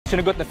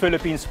Sinagot na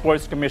Philippine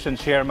Sports Commission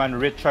Chairman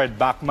Richard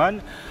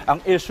Bachmann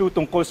ang issue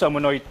tungkol sa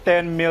umunoy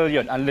 10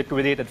 million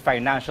unliquidated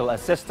financial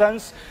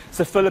assistance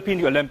sa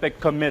Philippine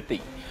Olympic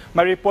Committee.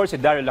 May report si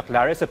Daryl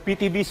Laclares sa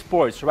PTV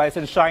Sports. Rise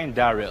and shine,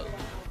 Daryl.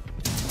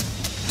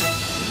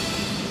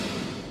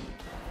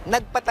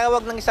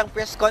 Nagpatawag ng isang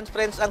press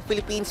conference ang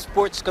Philippine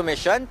Sports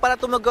Commission para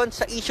tumugon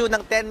sa issue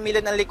ng 10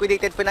 million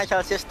unliquidated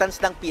financial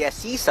assistance ng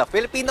PSC sa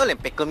Philippine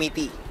Olympic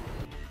Committee.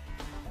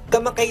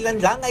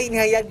 Kamakailan lang ay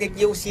inihayag ni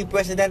POC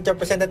President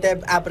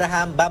Representative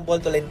Abraham Bambol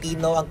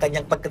Tolentino ang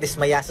kanyang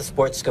pagkadismaya sa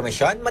Sports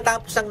Commission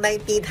matapos ang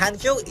 19th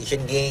Hangzhou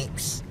Asian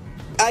Games.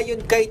 Ayon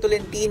kay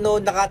Tolentino,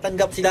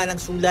 nakatanggap sila ng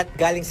sulat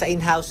galing sa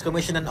in-house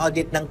Commission on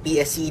Audit ng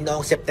PSC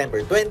noong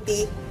September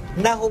 20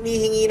 na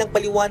humihingi ng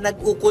paliwanag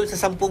ukol sa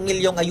 10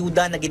 milyong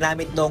ayuda na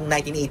ginamit noong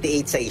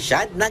 1988 sa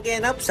Asiad na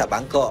ganap sa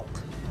Bangkok.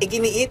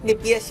 Iginiit ni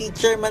PSC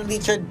Chairman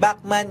Richard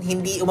Bachmann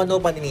hindi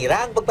umano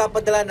paninira ang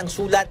pagpapadala ng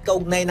sulat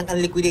kaugnay ng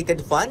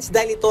unliquidated funds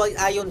dahil ito ay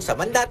ayon sa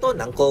mandato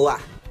ng COA.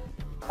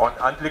 On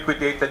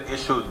unliquidated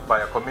issued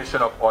by a Commission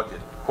of Audit,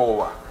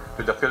 COA,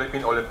 to the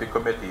Philippine Olympic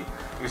Committee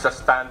is a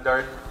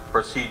standard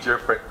procedure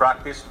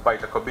practiced by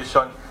the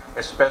Commission,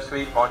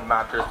 especially on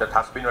matters that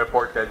has been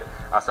reported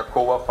as a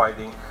COA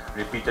finding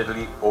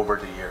repeatedly over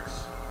the years.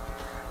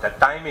 The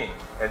timing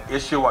and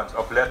issuance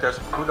of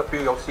letters to the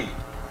POC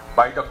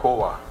by the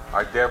COA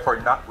are therefore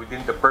not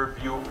within the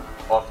purview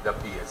of the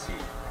PSC.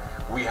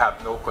 We have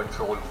no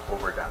control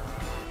over that.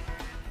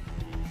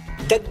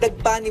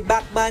 Dagdag pa ni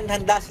Bachmann,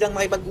 handa silang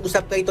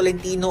makipag-usap kay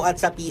Tolentino at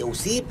sa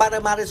POC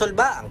para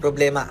maresolba ang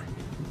problema.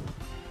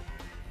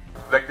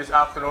 Like this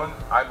afternoon,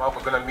 I'm also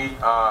going to meet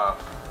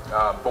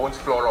Bones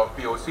Flora of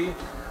POC.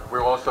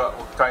 We're also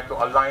trying to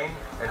align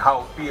and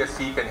how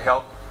PSC can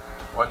help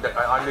on the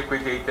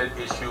unliquidated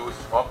issues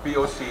of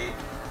POC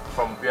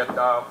from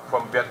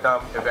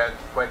Vietnam event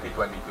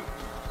 2022.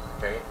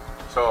 Okay,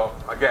 so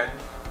again,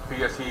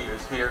 PSC is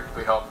here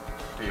to help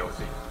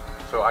POC.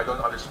 So I don't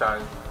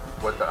understand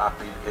what the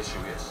actual issue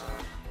is.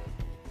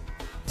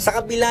 Sa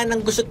kabila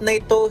ng gusot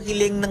na ito,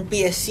 hiling ng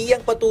PSC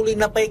ang patuloy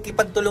na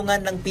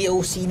pakikipagtulungan ng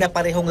POC na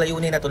parehong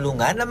layunin na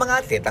tulungan ng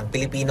mga atletang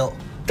Pilipino.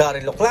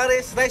 Daryl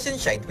Laclares, Rise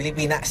and Shine,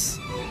 Pilipinas.